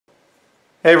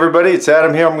Hey everybody, it's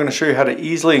Adam here. I'm going to show you how to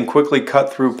easily and quickly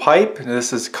cut through pipe.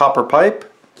 This is copper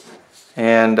pipe,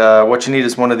 and what you need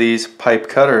is one of these pipe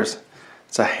cutters.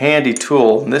 It's a handy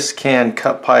tool, and this can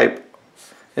cut pipe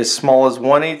as small as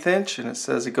 1/8 inch, and it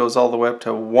says it goes all the way up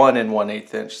to 1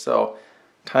 1/8 inch, so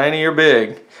tiny or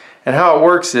big. And how it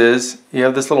works is you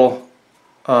have this little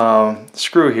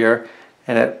screw here,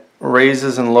 and it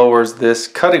raises and lowers this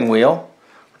cutting wheel,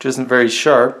 which isn't very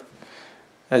sharp.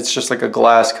 It's just like a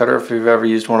glass cutter if you've ever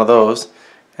used one of those,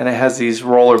 and it has these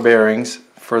roller bearings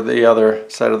for the other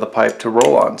side of the pipe to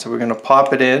roll on. So we're going to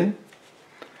pop it in,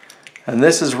 and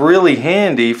this is really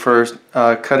handy for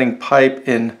cutting pipe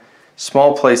in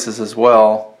small places as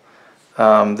well,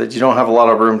 that you don't have a lot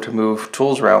of room to move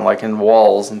tools around, like in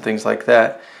walls and things like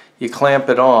that. You clamp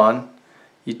it on,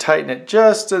 you tighten it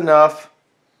just enough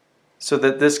so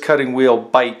that this cutting wheel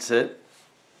bites it,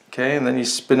 okay, and then you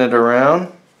spin it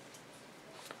around.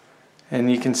 And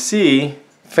you can see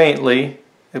faintly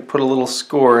it put a little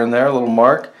score in there, a little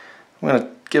mark. I'm going to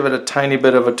give it a tiny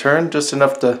bit of a turn, just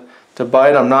enough to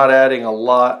bite. I'm not adding a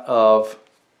lot of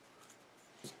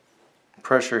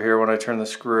pressure here when I turn the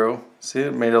screw. See,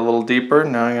 it made it a little deeper.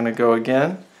 Now I'm going to go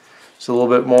again, just a little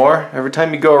bit more. Every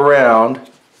time you go around,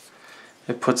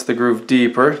 it puts the groove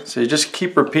deeper. So you just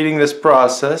keep repeating this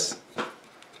process. A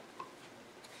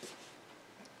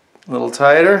little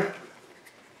tighter.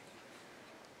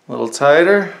 A little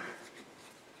tighter,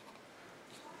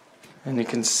 and you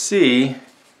can see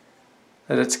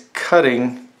that it's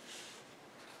cutting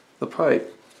the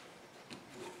pipe.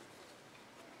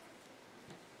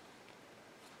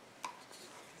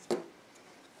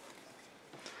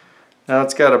 Now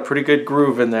it's got a pretty good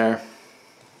groove in there.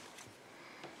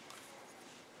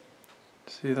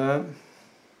 See that?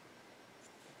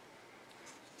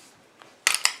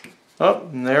 Oh,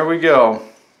 and there we go.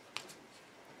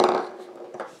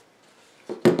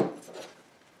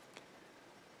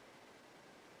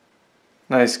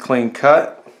 Nice clean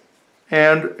cut,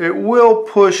 and it will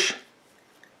push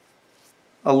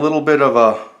a little bit of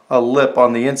a lip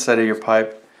on the inside of your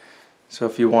pipe, so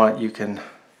if you want you can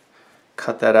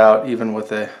cut that out even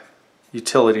with a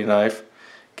utility knife.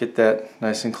 Get that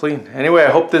nice and clean. Anyway,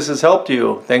 I hope this has helped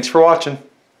you. Thanks for watching.